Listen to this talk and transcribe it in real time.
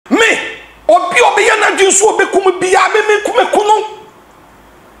imagine so bekum bia me kuno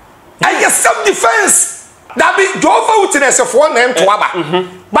I self defense that be Jehovah Witness for name to aba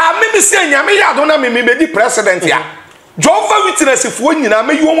ba me say nyame ya do na me be president ya Jehovah Witness for nyina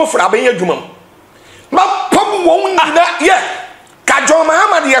me yo mo fra ben adwuma ma pam wo nyina ye ka John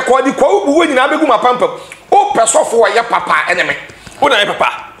Muhammad ye ko di ko bu wo nyina be gu ma pam o pesofo ye papa eneme o na ye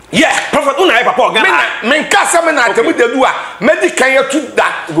papa yeah prophet o na ye papa Ghana me nka se me na atemu dadu a medical ye tu da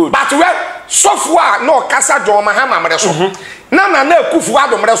but we sofo no kasa John Muhammad mre so na kufu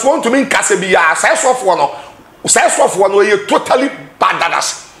adomre so ntumi nkase bi ya sai sofo no ye totally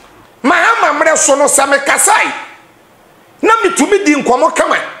badadas Muhammad mre so no se me kasai na mitumi di nkomo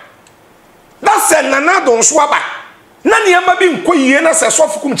kama da se nana don so aba na ne ma bi nkoyie na se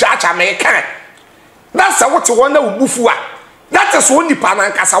sofo Kumchacha me kan da se wote wona ubufu a that is one nipa na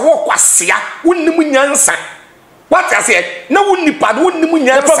nkasa wo kwasea wonnim nyansa what I say na wonipa wonnim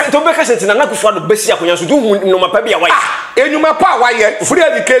nyansa to be ka sentina na kufu ado besi akonya so du no mapa bia waye enyuma pa waye free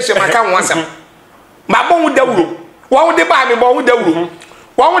education maka nwasam ma bon dawuro wo de ba me bon dawuro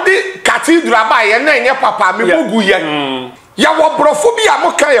wo de cathedral ba ye na enye papa me bogu ye ya wo brofo bia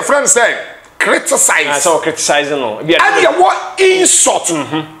mo kan your friend say criticize so criticizing no and ya wo insult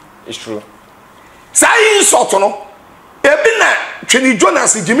it's true say insult no ebi na Twini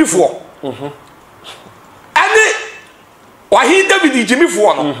Jonas Jimmy fo ani wahi David Jimmy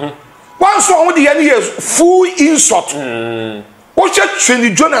fo no once on the years full insult o che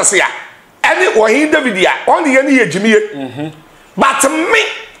Twini Jonas ya ani wahi David ya on the year Jimmy but me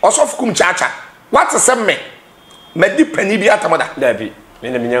osof Kumchacha what say me di pani bi atamoda da bi me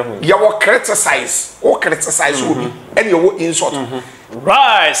na minya hu ya wo criticize obi and you insult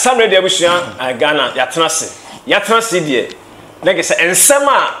right some radio abusia Ghana ya tenase yatena se die na ge se ensem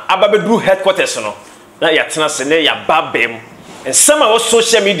a ababedu headquarters no na yatena se ne ya babem ensem a wo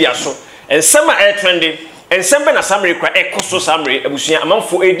social media so ensem a trending ensem be na samre kwa ekoso samre abusuan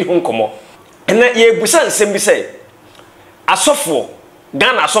amanfo edi ho nkomo na ye busa ensem bi se asofo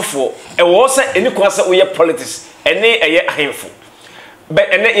Ghana asofo e wo se eni kwa se wo politics ene eye ahemfo be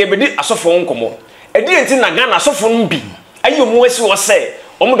ene ye bedi asofo nkomo edi enti na Ghana asofo no bi ayomu asi wo se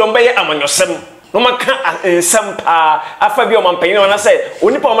omudom be ye amanyosem no maka sampa afa bi o mampanyin wana say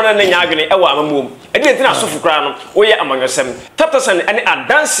onipa o mana na nya adwene e wa amamuom e de ntina asofu kra no wo ye amanyosem taptasan ane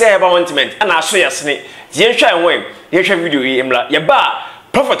adanse e ba wantement ana aso yesene ye hwa enwe ye hwa video yi emla ye ba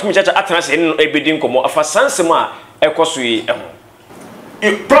prophet Kumchacha atena se no ebedi nkomo afa sansem a ekoso yi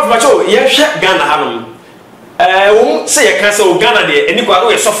eho prophet Bacho ye hwa Ghana hanom wo say ye kan say o Ghana de eni kwa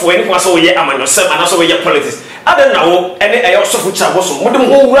wo ye sofo eni kwa say wo ye amanyosem ana so wo ye politics adan na wo ene ayo sofo cha bo so modem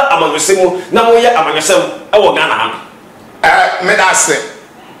ho wura amanyosem na mo ye amanyosem e wo Ghana ha me da se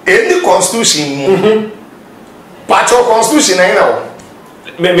any constitution pacho constitution na wo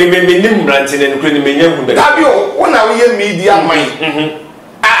me nim brante ne nkure ni menya hu be da bi o na wo ye media man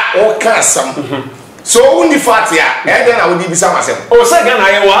o ka sam so uni fatia e de na wo di bisa masem o se Ghana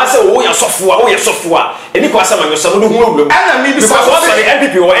ye wa se wo ya sofo a eni kwa se amanyosem do hu wura ana mi bisa so the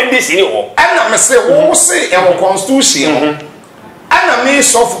NPP or NDC ni wo ana me se wo se e wo constitution ana me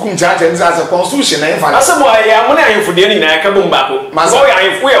sofu Kumchacha nza as a constitution na infa asemo ya mo na ahemfo de ni na ka bom ba ko so ya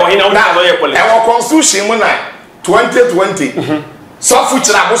ahemfo ya wo hina wo na ye police e wo constitution mo na 2020 sofu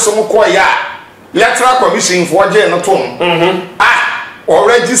kira bo so mo ko ya electoral commission for je no tom or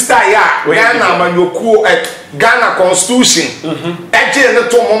register ya Ghana manyokuo Ghana constitution je no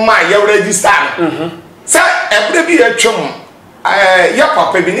tom ma ya register say ebre bi atwam ya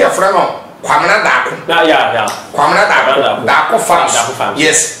papa bi ne afra no kwamna daako ya kwamna daako farms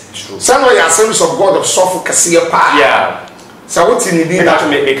yes some of your service of God of sofu kase pa yeah so what you need that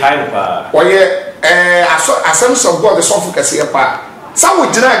me kind pa oye service of God of sofu kase pa some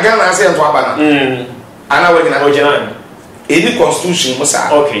we gina Ghana ase ento aba na ana we gina any constitution mo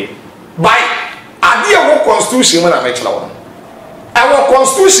sa okay by ade wo constitution mo na me kila wo our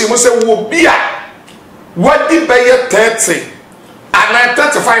constitution mo say wo bia what did by 30 and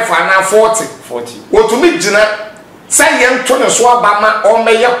 35 and 40 what to me gina say yen to ne so abama o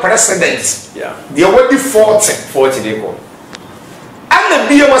me president yeah they were the 40 they go and the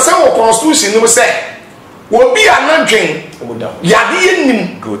be say wo constitution no say wo bia na dwen ya de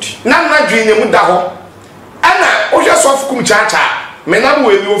yenim good na dwen ne mu da ho ana o just of Kumchacha me na wo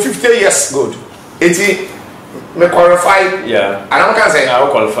 50 years good eti me qualify yeah and I can say I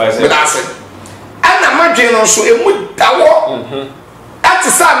qualify but that's it ana madwen no so emu dawo at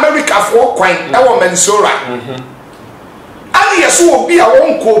say America for kwan that woman so right and yes obi a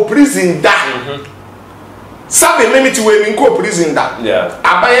won ko prison da sabe limit we min ko prison da yeah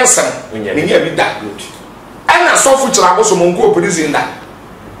abayesam me nya bi da good ana so fu kira bo so mon ko prison da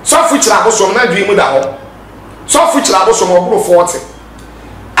so fu chira bosom na dwi mu da ho so fu chira bosom obro 40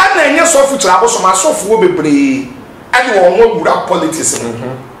 ana enye so fu chira bosom asofu wo bebre ade wo ho gura politics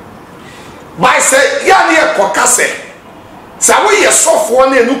by say ya ne kokase sa wo ye sofo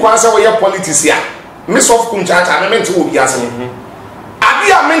na enu kwa sa wo ye politics ya me sof Kumchacha me mente wo biase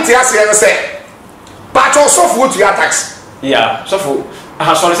abi a mente ase ye say but sof wo to ya tax yeah sof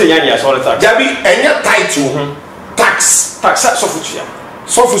aha so say yan ya so tax ya bi enye title tax sof to ya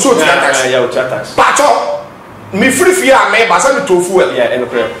sof so to ya tax ya to ya tax but me free fear me ba sa me tofu yeah eno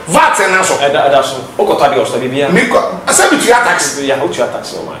pre vat na so ada so o ko tadi o so bibia me ko asa me to ya tax ya o to ya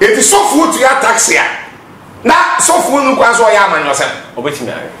tax o ma it is sof wo to ya tax ya na sof wo nu kwa so ya amanyosem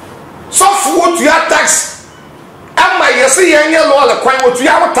obetimi ari sof wo to ya tax ama yesi yenye law le kwan wo to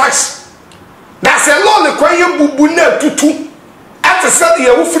ya tax na se law le kwan ye bubu na tutu ate se de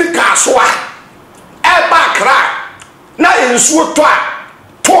ye wo free kaso a e ba kra na ensuo to a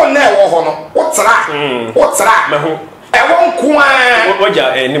to na e wo ho no wo tra mehu e won ko a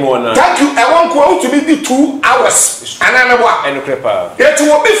woja nim wona thank you e won ko to be 2 hours anana bo eno crepa yeti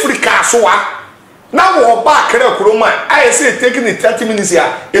wo be free kaso a na wo ba kra kuroma I say taking it 30 minutes ya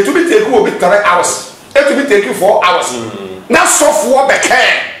it will be take wo be 3 hours it will be take 4 hours na sofo be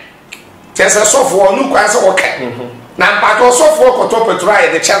kan tese sofo nu kwa se wo kan na mpato sofo ko to petrol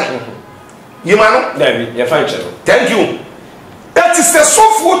e de channel yimano David ya fine channel thank you that is the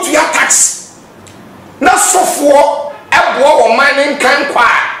sofo to your tax na sofo ebo wo man kan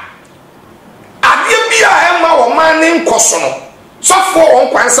kwa ade bia e ma wo man nkoso no sofo won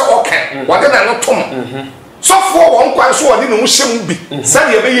kwan se o kan wo de na no tom sofo won kwan so wo de no hyem bi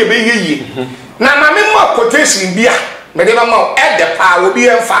sade ye be ye na ma me ma quotation bia me de ma e de pa obi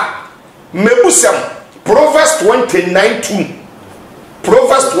enfa mebusem Proverbs 29:2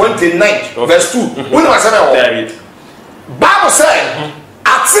 Proverbs 29 verse 2 we know say na David Bible say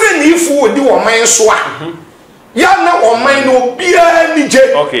atire ni fu odi wo man so a ya na wo man no bia ni je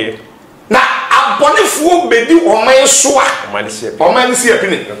okay na abonifu bedi wo man so a o man si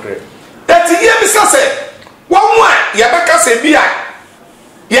epini okay that ye bi say won mu a ye beka say bia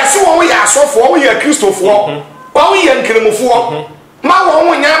ye se won ye asofo won ye kristofo won ye nkremofo ma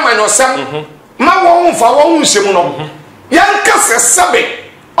won nya amanyosem ma won fa won hyem no yanka se sabe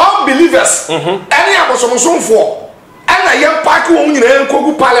unbelievers any abosomsomfo ana yem park won nyina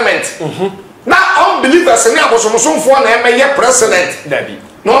enkogu parliament na unbelievers ni abosomsomfo na emeye president David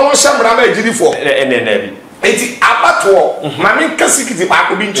no won shamra ma ejirifo David eti abato mami kasikiti ba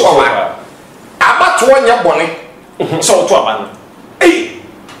ko bi nchowa abato nya bone so to aban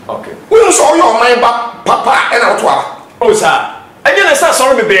okay we so your mind ba papa e na to aba o sa anya na sa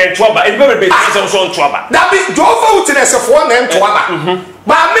sorry be to aba e be so to aba that be Jova witness for na to aba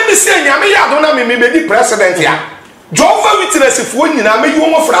ba me se nya me ya do na me di president ya Jova witness for nyina me yi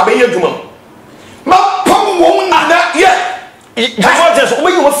wo fra ba ye dwuma ma pam wo na ye Jova just o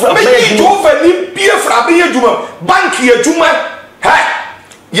me yi wo fra ba ye dwuma Jova ni bie fra ba ye dwuma bank ye dwuma ha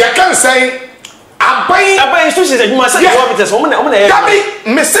ye kan say abai so se dwuma say Jova witness o me na that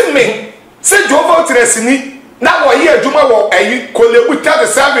be me se Jova witness ni na wo ye dwuma wo ayi kolebuta the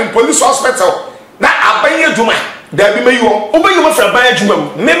serving police hospital na abai ye dwuma da bi me yo o be yi wo fra ba ye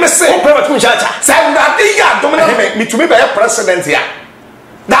dwuma me se o private Kumchacha say na dey ya domina me to me be president ya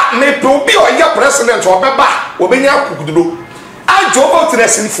that me to be o ya president o be ba o be nya kukududo a Jova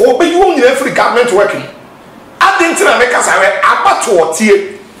witness for be you nyina free government working adentina me kasa we abato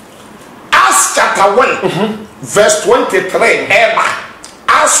otie Acts chapter 1 verse 23 eba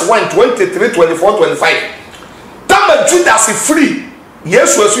Acts 1 23 24 25 tama Judas free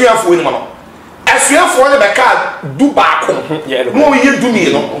Yesu asuafo ni mo asuafo ne be ka du ba ko no ye du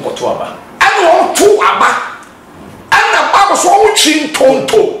mi no nkoto aba ana o to aba ana ba so o chi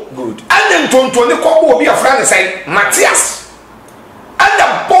tonto good ana tonto ne ko bo obi afra ne sai Matthias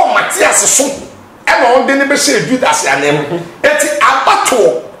ana bo Matthias so ana o de ne be se Judas anem eti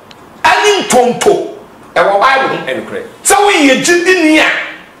abato ani tonto e wo Bible enukre so we ye jidini a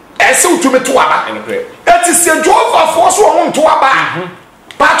ese utumi to aba enukre eti se Jova for so won to aba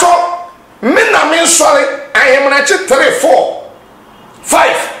pato me na me sorry I am na 3 4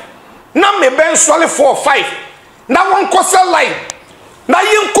 5 na me ben sorry 4 5 na won kosa line na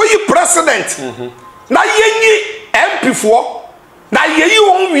yen koyi president na yenyi MP fo na yeyi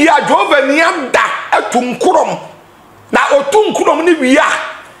won wi a Jova ni anda atunkurom na otunkurom ni wi a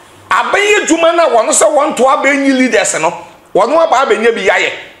abaye dwuma na won se won to abenyi leaders no won aba abenya bi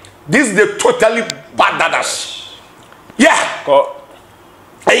yaye this is the totally badadas yeah ko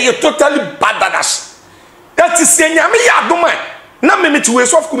you totally badadas that is nyame ya doma na me to we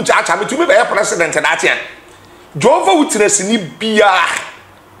sof Kumchacha me to be president that yan Jova witness ni bia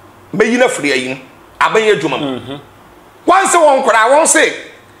be yina free yin abaye adwuma once won kora won say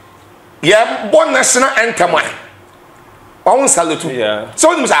ye bon national anthem won salute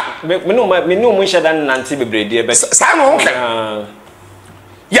so nim sa me no mo shedan nante bebrede be sa no okay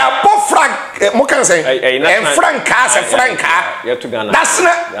ya bo frank mo kan say en franka se franka ya to Ghana that's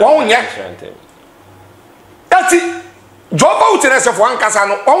na won ye that's it Jova utenese fo ankasa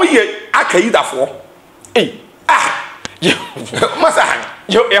no won ye akayidafo masa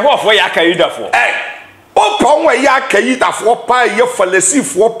yo e ho fo ya akayidafo o pon wa ya akayidafo pa ye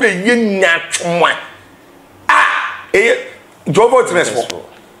falasifo pa ye nyatwoma Jova utenese fo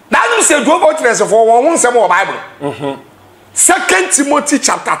na no say Jova utenese fo won nsem o Bible 2 Timothy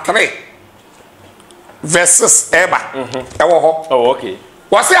chapter 3 verses eba ewo ho oh okay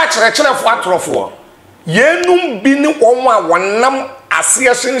wase a kire fo atorofo yenum bi ni won a wonam ase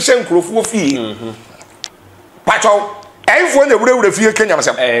hyenhyen krofo fie pacho efo na wura fie Kenya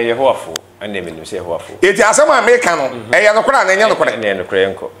masem yehoafo ane menim se yehoafo eti asem America no eye no kora na enya no kora ne no kora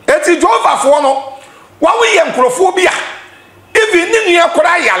enko eti Jovafo no wa we ye nkrofo bi a even ni nua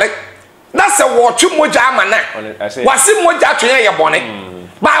kora yale na se wo twe moja amana wase moja twe ye bone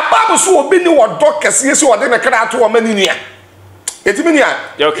ba babu so obi ni wo dokese se wo de me kra to wo mani nua etimini a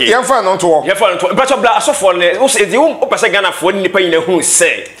ye fa no to wo ye fa no to but bla asofo ne wo se di wo pese Ghana fo ni pa nyina hu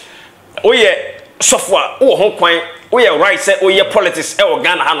se wo ye sofo a wo ho kwan wo ye right say wo ye politics e wo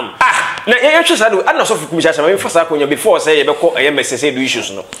Ghana hanom na ye hwe sa do adna sofo Kumchacha me fa sa konya before say ye be ko ye mesese do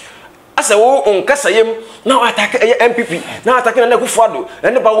issues no asa wo onkasa yem na wo attack NPP na attack na Akufo Addo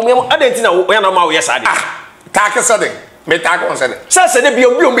na ba wo me adenti na wo ya na ma wo ye sa de ta ka sa de me ta ko sa de sa se de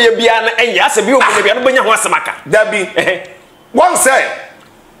biom be bia na enya asa biom be bia no banya ho asemaka da bi one say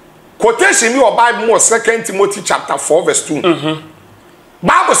quotation me or Bible more 2 Timothy chapter 4 verse 2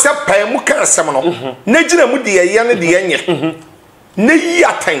 Bible say pay mu kan asem no na gina mu de ye ne de yenye na yi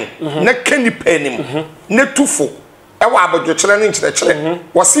atan na kani panim na tufo e wa abodwo kire ne nkire kire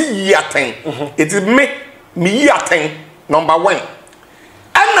wo se yi atan it is me yi atan number 1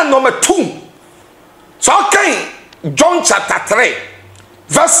 and number 2 so okay John chapter 3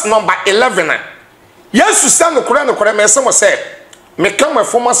 verse number 11 Yesu say no kore me se mo say me kam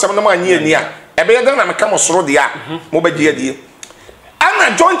afoma sem no ma anye ani a e be yeda na me kam soro de a mo ba die die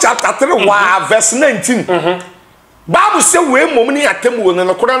ana John chapter 3 wa verse 19 Bible say we mom ni atem wo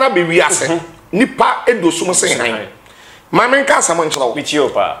no kore na be wi ase nipa edosum se han ma men ka sam nchira wo bitio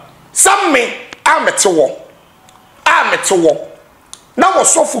pa sam me amete wo na wo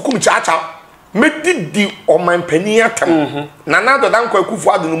sofu Kumchacha medidi o man pani atem na na do dan kwa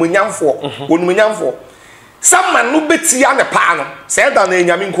Akufo Addo no munyamfo wonumunyamfo sam man no betia ne pa no se da na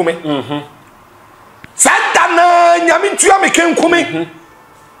enyame nkume se da na enyame ntua me kenkume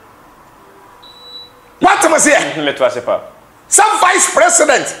what am I say me to ase pa some vice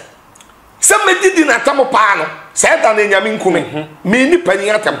president some medidi na tam pa no se da na enyame nkume me ni pani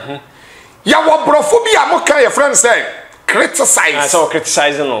atem ya wo brofo bi amoka your friend say criticize so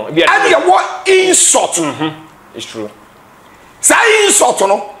criticizing no and ya what insult it's true say insult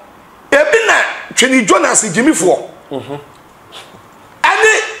no ebi na Tweni Jonas Jimifo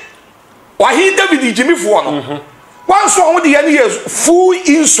ani wahi David Jimifo no once on the any years full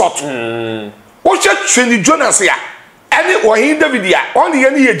insult wo che Tweni Jonas ya ani wahi David ya on the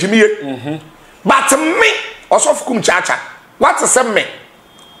any year Jimie but me osof Kumchacha what say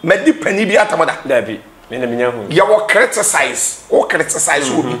me di pani bi atamoda da bi me na minya hu ya wo criticize wo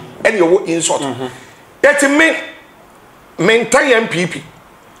bi and you wo insult yet me maintain NPP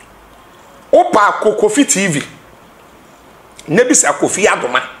opa Kofi TV ne bisa Kofi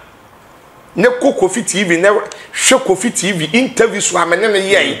Adoma ne Kofi TV ne hwe Kofi TV interview so amene ne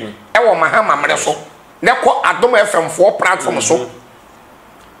ye e wo mahama mre so ne ko Adoma FM 4 platform so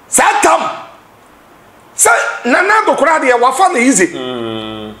satam sa nana do kura de wa fa na easy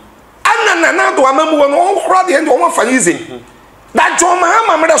anna nana do amamu no kura de ndo wa fa easy da jo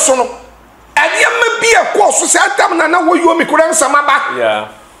mahama mre so no ade ma bi e ko so satam nana wo yomi kura nsama ba yeah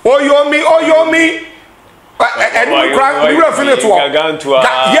Oyomi and we are finished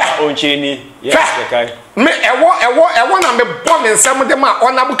Oncheni yes me ewo na me bomb nsem de ma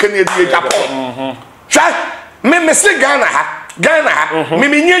onabu Canada Japan me say Ghana ha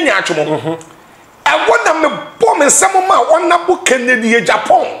me nyanya atwomo ewo na me bomb nsem ma onabu Canada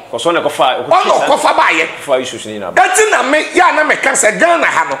Japan ko so na ko fa ba ye fa issues ni na ati na me ya na me kan say Ghana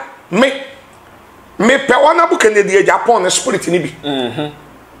ha no me pe onabu Canada Japan spirit ni bi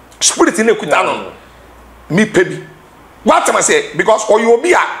spirit in ekutano me pebi what am I say because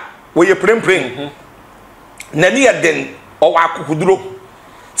oyobi a we ye prem na ni eden o wa akukuduro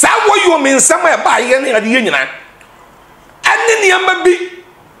sa wo yo me nsam e ba ye na de nyina ane ne amba bi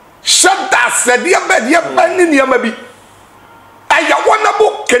said the bed ya banning ya maybe. I ya one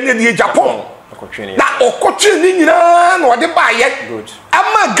book Canadian Japan. Na okochi ni nyina na ode ba ye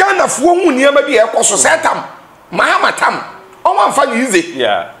ama Ghana fo hu ni ma bi e koso setam mahamatam o wan fa easy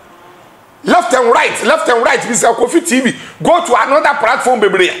left and right bi say Kofi TV go to another platform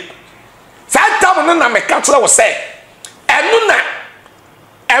bebre setam no na me catch we say enu na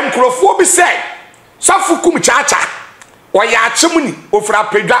enkrofo bi say safu Kumchacha o ya achemuni ofra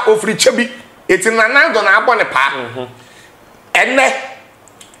pedwa ofri chebi etinana do na abone pa enne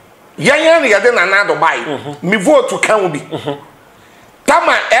yan yade na na do bai me vote kan bi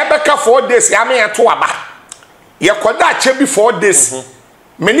tama ebeka 4 days ya me to aba ye koda ache bi 4 days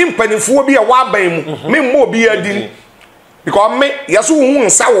me ni mpanifo bi e wa ban mu me mo bi adin because me yeso hu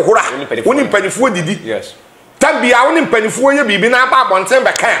nsa wo hora woni mpanifo didi yes tambia woni mpanifo ye bibi na aba abonten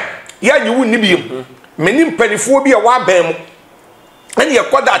be kan ya yi wu ni bi me ni mpanifo bi e wa ban mu ani ye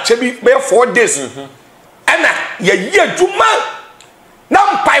koda ache bi be 4 days ana ye yi adwuma na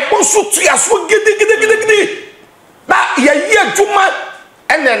mpaipo so tuaso gidi na ya yi adwuma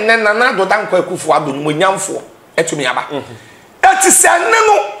ene na do dan kwa akufu ado no nyamfo etumi aba eti se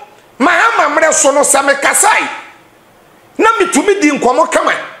no mahama mre so no same kasai na mitumi di nkomo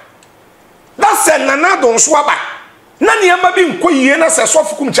kama na se na do nso aba na ne ma bi nkoyie na se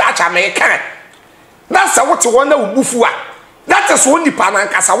sofu Kumchacha me kan na se wote wona ubufu a that is one nipa na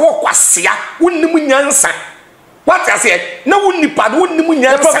nkasa wo kwasea wonnim nyansa what I say na wonni pad wonni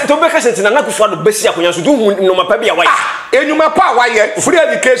munya prophet to be kase na kufu ado besi akonya so do no mapa bia waye enyuma pa waye free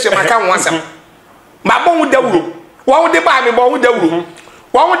education maka nwasem ma bon dawuro wo de ba me bon dawuro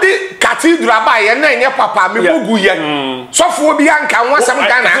wo de cathedral ba ye na enye papa me bogu ye sofo bi anka nwasem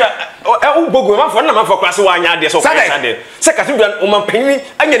Ghana e bogu ma fo na ma fo kwase wa anya de so kwase se cathedral o man panyi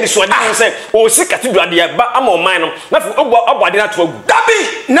anya ni so de se o si cathedral de ba ama o man no na fo obode na to agu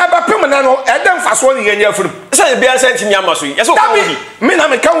dabi na ba pem na no e dem fa so ni ye nya furu se bia se ntimi ama so ye so ko bi me na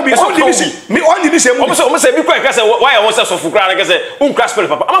me ka wo bi so di bisi me on di bisi mu o se bi kwa ka se why I want so for kra na se un crash spirit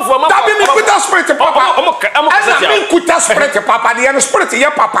papa ama fo ama dabi me kuta spirit papa ana me kuta spirit papa de no spirit ye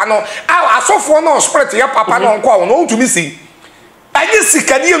papa no asofo no spirit ye papa no nko no ntumi si anyi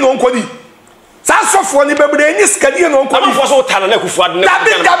sikadie no nko di sa asofo ni bebre anyi sikadie no nko di ama fo so tana na kufu adu na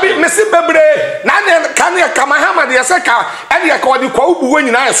dabi me si bebre na ne kan ye kama hama de se ka ene ye ka odi kwa ubu we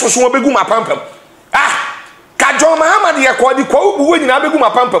nyina soso obegu mapampam ka John Muhammad ye ko di kwa ubu we nyina begu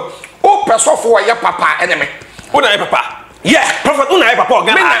mapampam o pesofo ye papa eneme una ye papa yeah prophet una ye papa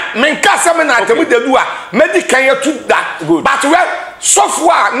Ghana me nkasa me na atemu dedu a medical ye tu da but we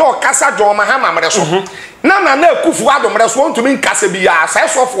sofo no kasa John Muhammad mre so na kufu adomre so ntumi nkasa bi ya sai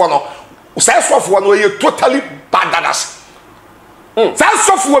sofo no ye totally badadas sai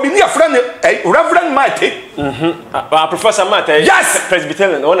sofo bi ni friend Reverend Mate Professor Mate yes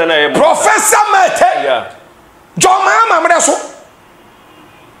Presbyterian one na Professor Mate yeah John Muhammad mre so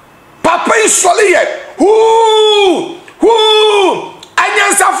papa isoli ye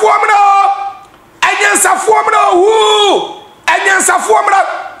anyansafo mra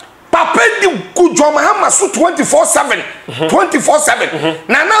papa di ku John Muhammad so 24/7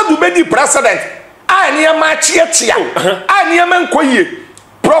 na do be di president ani ma chiachia ani ma nkoyie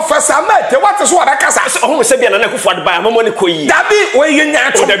Professor Mate what is what akasa o se bia na kufu adu ba amamo ne koyi dabi o ye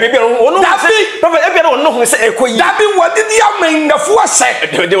nyato dabi bia o no dabi prophet e bia no hu se e koyi dabi wadidi amendafo ase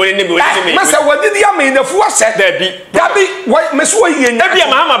de woni ne me masa wadidi amendafo ase dabi meso o ye nyato bia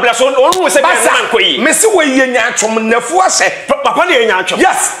mahama bla so o no se bia na koyi meso o ye nyato nafo ase papa ne nyato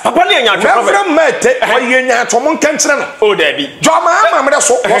yes papa ne nyato Reverend Mate o ye nyato mon kankyere no o dabi John Muhammad mre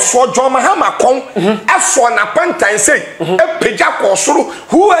so o so John Muhammad kon afo na pantan sei e peja ko soro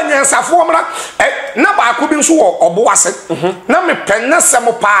hu anyansafo mra na ba ko bi nso wo oboase na me penne sem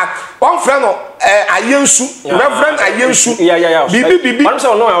pa on frɛ no ayensu Reverend ayensu bibi man say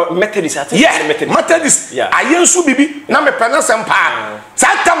no Methodist at Methodist ayensu bibi na me penne sem pa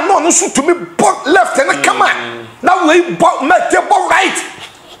satam no so to me left na kama na we Mate right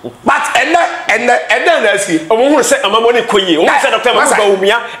but na si omo hu se amamo ne koyi omo se Dr. Mamuba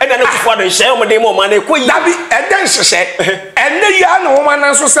Umia na kufu ado hye omo de mo ma na koyi dabi hye ya na wo ma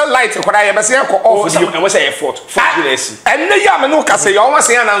na so se light kwara ye be se ko off di omo se effort na si ya me no ka se ya wo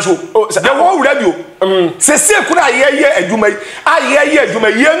se ya na so de wo radio se kwara ye adwuma ye adwuma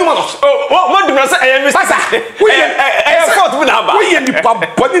ye nu no mo dum na se eye mi sasa effort bu na ba wo ye ni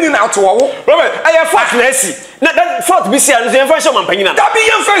paboni ni na to wo Robert effort na si na that effort bi si an so ye fa show man panyi na dabi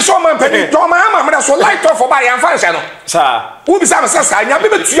ye fa show man panyi John Muhammad mra so light off ba ye fa hye no sa wo bi sa me say sa nya be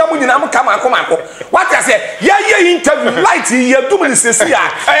betua mu nyina am ka ma ko what I say ye interview light ye dum ni sesi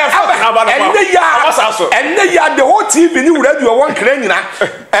a enne ya the whole TV ni radio won kra nyina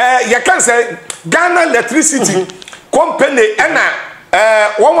ye kan say Ghana Electricity Company ena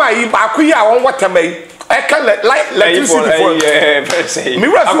won wa yi ba ku ya won watamai electricity for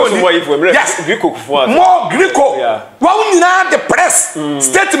yes more Greco won nyina the press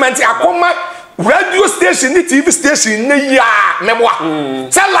statement akoma radio station ni TV station ne ya memoa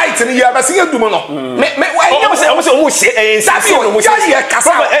say light ni ya ba se dum no me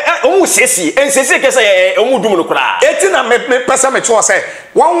ensese kesa omu dum no kura eti na me pesa me cho say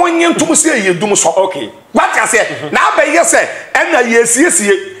won wonye ntum se ye dum so okay what I say na ba ye say na ye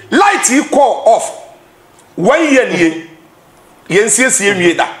siesie light e call off 1 year ni ye siesie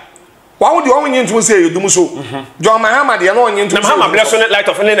nwie da won de wonye ntum se ye dum so John Mahama de na wonye ntum Mahama bless light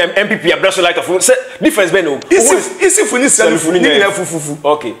of NPP bless light of say difference be no isi funi self ni na fufufu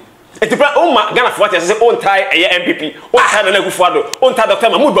okay eti pra o ma Ghana for what say on tie NPP on tie na Akufo Addo on tie Dr.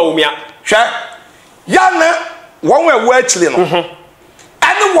 Mahmoud Bawumia hwe ya na won wa achile no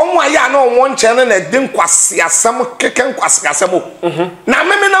ane won wa ya na won che na de nkwase asem keke nkwase asem na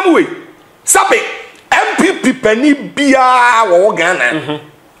meme na mwe sabe NPP pani bia wo Ghana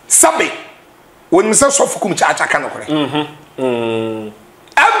sabe woni se sofu Kumchacha kan okore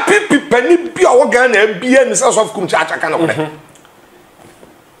NPP pani bia wo Ghana bia ni se sofu Kumchacha kan okore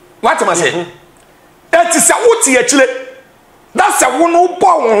what am I say that is a wuti achile that's a won no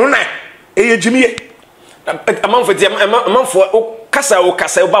bo won na eyejimiye amanfo kasa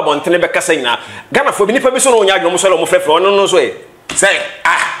ba bontene be kasa nyina Ghana fo bi nipa bi so no nya adwom so lo mo frefre ono no so e say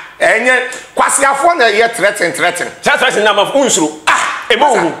enye kwasiafo na ye threaten na mafo unsuru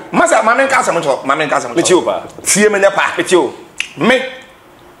emo masa mamen kasa mo meti oba tie me ne pa meti o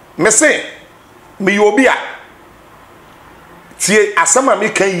me say me yobi a tie asama me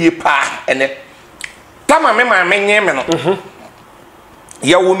kan ye pa ene tama me ma menye me no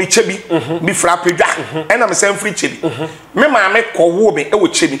ya wo mi chebi mi fra pedwa ena me san free chebi me ma me kowo me e wo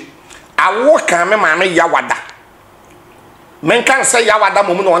chebi awo kan me ma me ya wada men kan say ya wada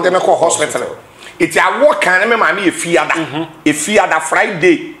mo no wonde me ko hospital iti awo kan me ma me e fiada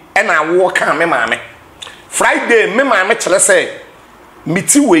Friday ena awo kan me ma me Friday me ma me chele say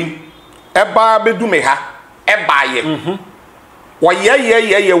miti we e ba bedu me ha e ba ye wo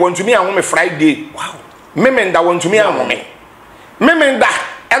ye wontumi anwo me Friday wow me nda wontumi anwo me memenda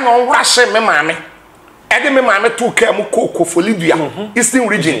eno wrashe me maame ede me maame to ka mu Koforidua Eastern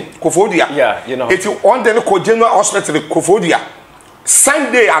region Koforidua yeah you know it on the ko general hospital Koforidua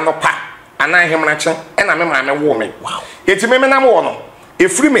Sunday anopa ana hemna chen ena me maame wo me wow it me na mo no e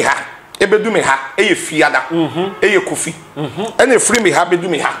free me ha e bedu me ha e ye fiada e ye kofi ena e free me ha bedu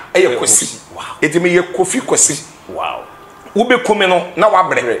me ha e ye kosi wow it me ye kofi kosi wow wo be kome no na wa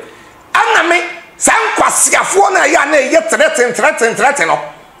bre ana me san kwasiafo na ya na ye threaten no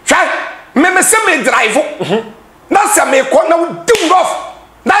hwa me se me drive na se me ko na do off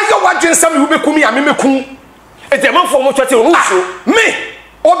na yo wadwen se me wo bekum ya me mekum e de man fo mo twete o so me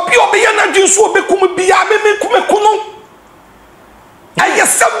obi ye na dwen so bekum bia me mekum no aye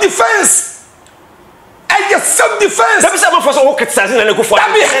self defense that is man for so criticize na Akufo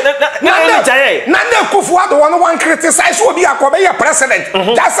Addo na Akufo Addo won criticize obi akobe ye president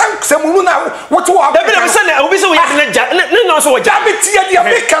jasan semunu na what wa that be say na obi say we na no so ja be tie dia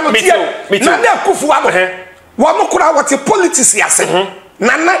be kan tie na Akufo Addo won kura what politics yase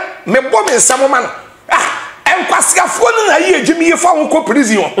na me bo me nsam ma no enkwasiafo no na ye ejimi ye fa won ko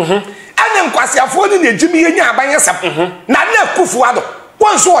prison ana enkwasiafo no na ejimi ye nya abanye sap na Akufo Addo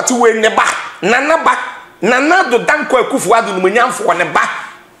won so what we ne ba na ba Nana do danko Akufo Addo no nyamfo ne ba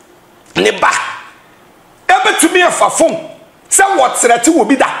ebe tumi afa fom se what threat wo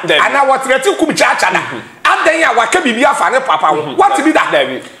bi da ana what threat Kumchacha da adan ya waka bibi afa ne papa wo what bi da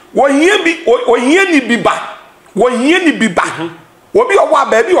wo hie ni biba obi owo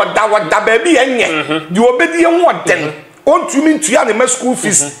abaabi oda baabi enye di obedi en woden ontumi ntua ne ma school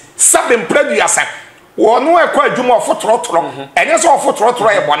fees sabem producer wo no ekwa adwuma ofotorotoro enye so ofotorotoro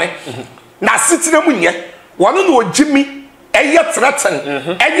e bone na sitire mu nye wono no ogimi eye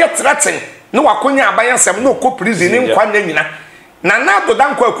threaten no wakonya abayensem no ko prison nkwa na nyina na do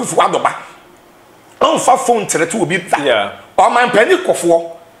danko Akufo Addo ba onfa phone threat obi ta o man pani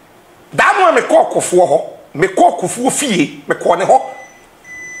kofo da no me ko kofo ho me ko kofo fie me ko ne ho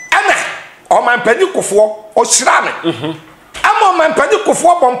ana o man pani kofo o shira me ama o man pani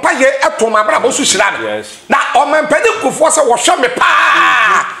kofo bompa ye atoma bra bo su shira me na o man pani kofo se wo hwe me pa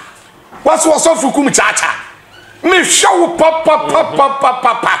was of Kumchacha me show papa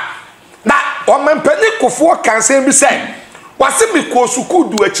na o man pani kofo kan se bi say wase me ko suku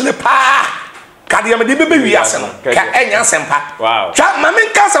du akire pa kade me de bebe wi ase no ka enya sempa twa ma me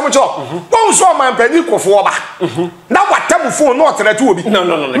nka asem cho won so man pani kofo oba na watam phone no otrete obi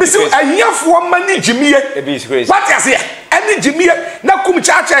no misi ahiafo mani jimiye what you say any jimiye na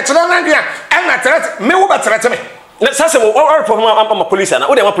kumchacha kire na ngia na trete me wo betrete me na sase wo all problem am police na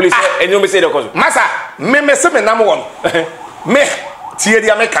wo dey am police enyo me say dey cause masa me se me nam won me tie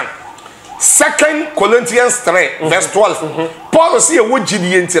dia me kan 2 Corinthians 3 verse 12 Paul say wo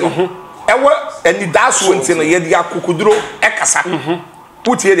gidie ntino ewo eni daso ntino ye dia kokuduro ekasa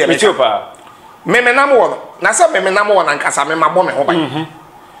putie dia me me nam won na se me nam won ankasa me mabɔ me ho bai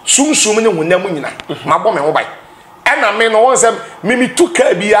sumsum ne hunam nyina mabɔ me ho bai ena me no won se me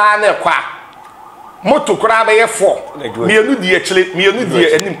tuka bia na ekwa moto kura be ye 4 mienu die akire mienu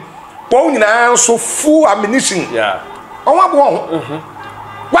die anim pon nyina so full ammunition onwa bo ho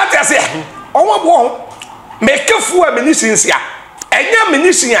what you say onwa bo ho make full ammunition sia enya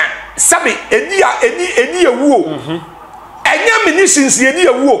ammunition a sabe edi ewuo enya ammunition sia edi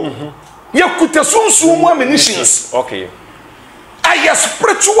ewuo ye kuta sunsun mu ammunitions okay aya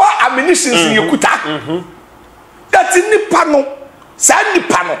spiritual ammunitions ye kuta that nipa no sa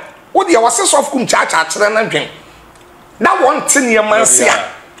nipa no wo de wase sof kumchacha kire na dwen na won tene ye mansia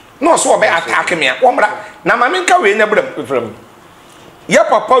no so obe attack me wo mra na ma menka we na bram ye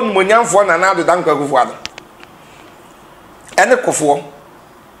papa numonyamfo na na do danka kufu ado ene kofo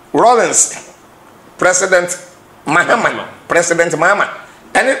Rollins president Mahama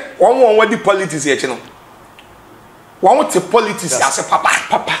ene won wadi politics ye chi no won te politics ase papa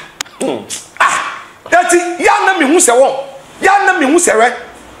that ya na me hu se won ya na me hu se re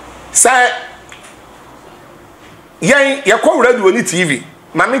say ye ko radio ni TV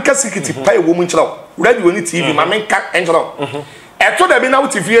mamenka sikiti pa ewo mu nchiro radio ni TV mamenka enchiro eto da bi na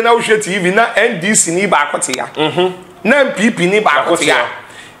utifie na uhwe TV na NDC ni ba akote ya na NPP ni ba akote ya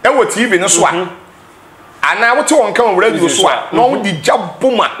ewo TV no so a ana wote won kan radio so a no wo di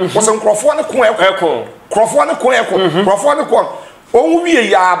jaboma wo se nkrofo ne ko ekon krofo ne ko ekon krofo ne ko on wie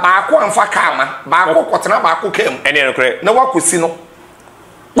ya ba ko amfa kama ba ko kotena ba ko kem ene no kre na wakosi no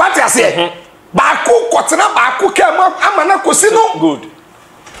what you say ba ko kotena ba ko kem ama na kosi no good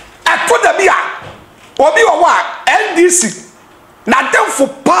ato da bia obi wo wa NDC na demfo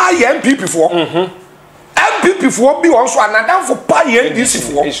pa ye NPP fo NPP fo bi won so na demfo pa ye NDC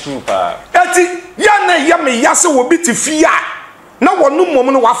fo it's true pa ati ya na ya me ya se wo bi ti fia na wonu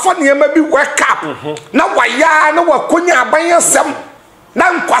mom no wa fo ne ma bi wake up na wa ya na wa konya aban asem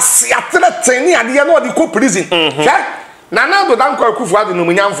na nkwase atreten ne ade na odi ko prison na do dan ko akufu ade no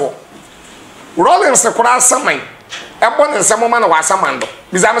munyamfo Rollins kura saman ebo ne nsemo ma na wa samando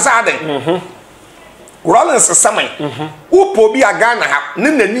bizamsa aden Rollins saman upo bi agana ha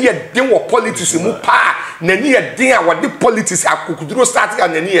ne nani ye den wo politics mu pa nani ye den a wode politics akukuduro start ga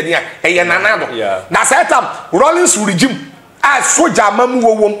nani ye den a eye nanado na say time Rollins regime a soja mamu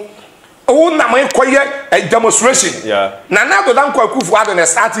wowom o na mai koye demonstration nanado dan ko akufu ado na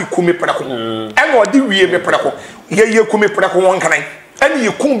start kumi preko e no de wie me preko ye kumi preko won kan ani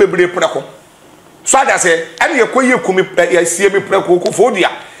ye kum bebre preko so ada say ani ye koye kumi ye sie me preko ko fodua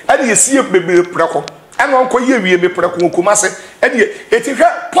ani ye sie bebre preko and on koye wie me preko kumase and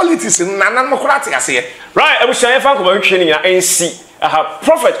etika politics nanan mokrati ase right abushanye fa ko ba hwehwe ni ensi aha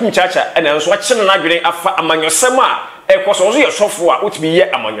prophet Kumchacha and enso akye na adwene afa amanyosem a ekoso so ye sofo a utimi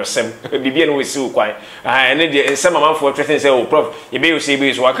ye amanyosem bibia no wesi ukwan ene de ensem amanfo threaten say o prof ye be you say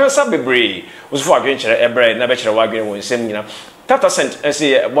be so akansa bebre usufo adwen kire ebre na be kire wa adwene won nsem nyina tata sent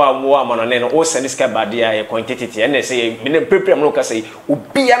say wa amanone no o send ska badia ye quantity ene say me prepare no ka say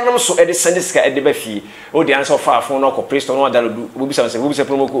obia nam so e de send ska e de ba fi o de answer fa afon no ko priest no adalo obi say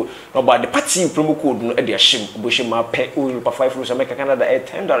promo code no ba the party promo code no e de ahim obohim ma pe o pa 5 rules make Canada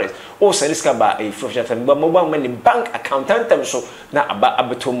 $10 o send ska ba e frofia tan ba mobile money bank accountant them so na aba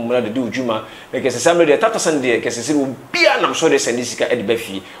abetom na de djuma make say some de tata send de ke say obia nam so de send ska e de ba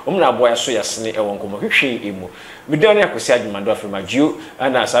fi o na boya so yasne e won ko ma hwehwe emu midani akosi adwumado afrema gio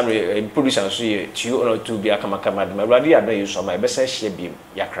ana some producer so ye tio no to bia kama de mawadi adon yeso ma e be say hye biem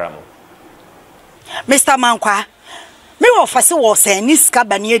yakramo Mr. Mankwa me ofase wo say ni ska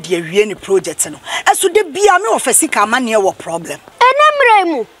bane de awie ni project no eso de bia me ofase ka mane wo problem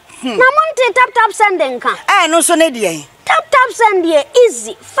enemremu na monte tap sending kan no so ne de tap send here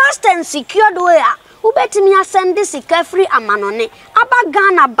easy fast and secured way ubetimi send sika free amanone aba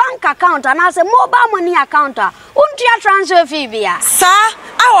Ghana bank account and as a mobile money account untia transfer fee bia sa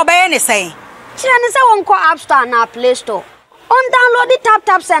awo be ne say kire ne say won ko App Store na Play Store on download the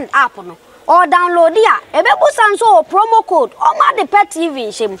tap send app no or download ya ebebusan so promo code o ma de pet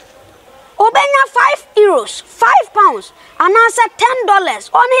TV shim obenya 5 euros, 5 pounds, and answer $10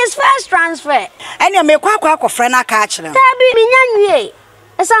 on his first transfer. And you make kwa friend a catch them. Tabi minyanwe.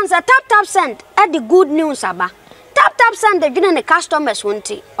 Esansa tap send at the good news aba. Tap send the giving the customers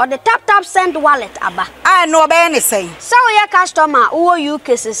wanti or the tap send wallet aba. I know about anything. So your customer who you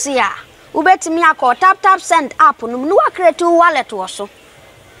cases here. Ubetimi akọ tap send app no no create wallet wo so.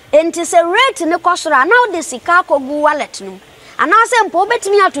 Enti se rate ne kosora now the sika kogu wallet no. Anase mpo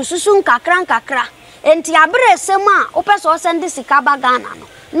ubetimi atu susu nkakra. Enti abre sem a opeso send sika ba Ghana no.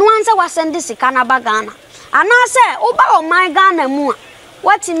 No anse wa send sika na ba Ghana. Anase oba o my Ghana mu a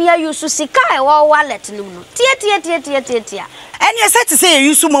watimi use sika e wo wallet no no. Tie. And you said to say you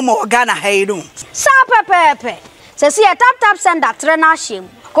use momo Ghana hey no. Sa pepe. Se see a tap send that trainer shim.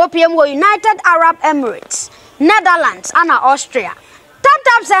 Kopium wo United Arab Emirates, Netherlands, and Austria.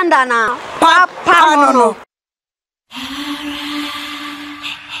 Tap send na. Papa no.